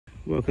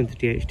Welcome to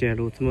DHDL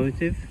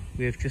Automotive.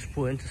 We have just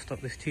brought into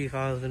stock this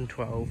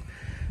 2012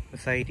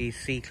 Mercedes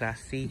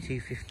C-Class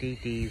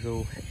C250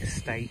 diesel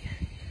estate.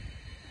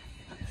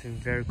 It's in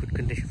very good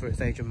condition for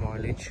its age and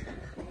mileage.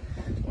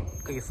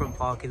 Got your front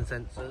parking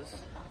sensors,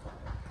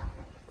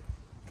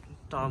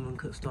 diamond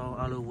cut style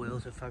alloy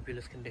wheels in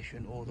fabulous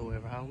condition all the way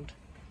around.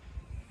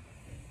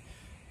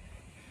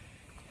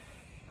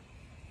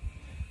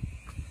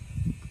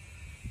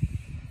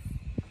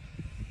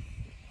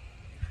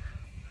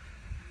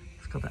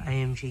 Got the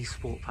AMG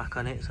Sport Pack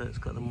on it, so it's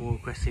got the more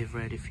aggressive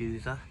rear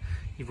diffuser.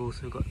 You've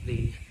also got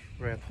the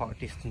rear park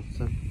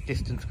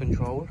distance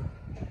control,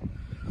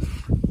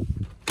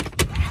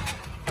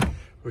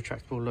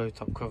 retractable low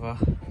top cover,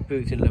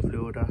 boots in lovely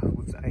order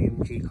with the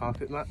AMG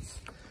carpet mats,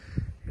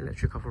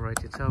 electric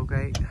operated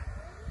tailgate,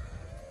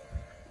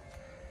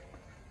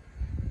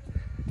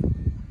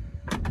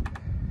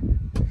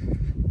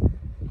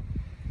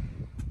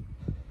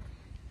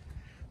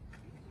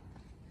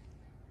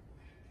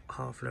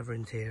 half leather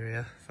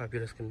interior,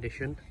 fabulous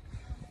condition.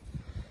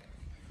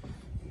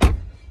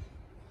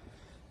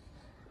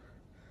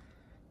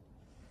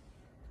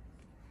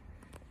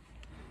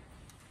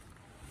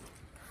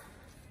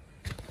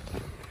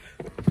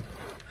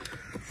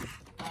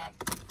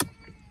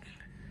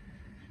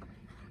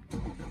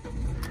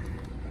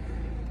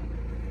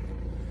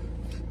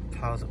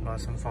 Powers up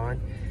nice and fine.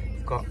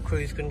 You've got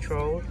cruise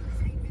control,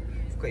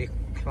 you've got your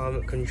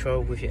climate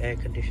control with your air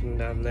conditioning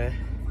down there.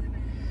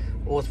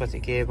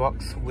 Automatic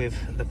gearbox with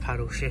the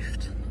paddle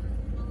shift.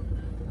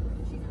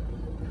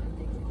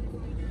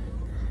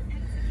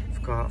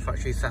 We've got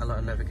factory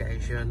satellite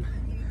navigation,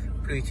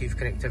 Bluetooth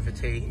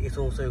connectivity. It's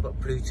also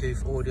got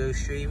Bluetooth audio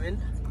streaming.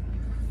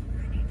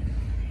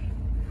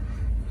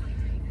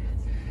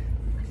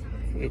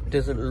 It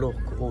doesn't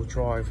look or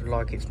drive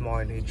like its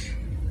mileage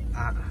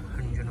at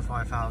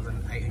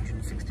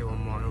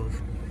 105,861 miles.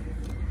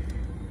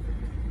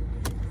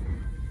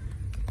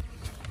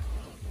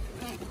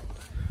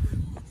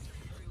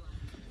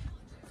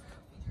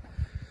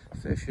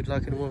 So if you'd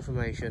like any more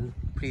information,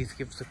 please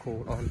give us a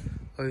call on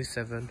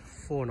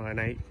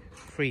 07498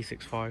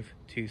 365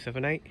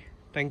 278.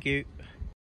 Thank you.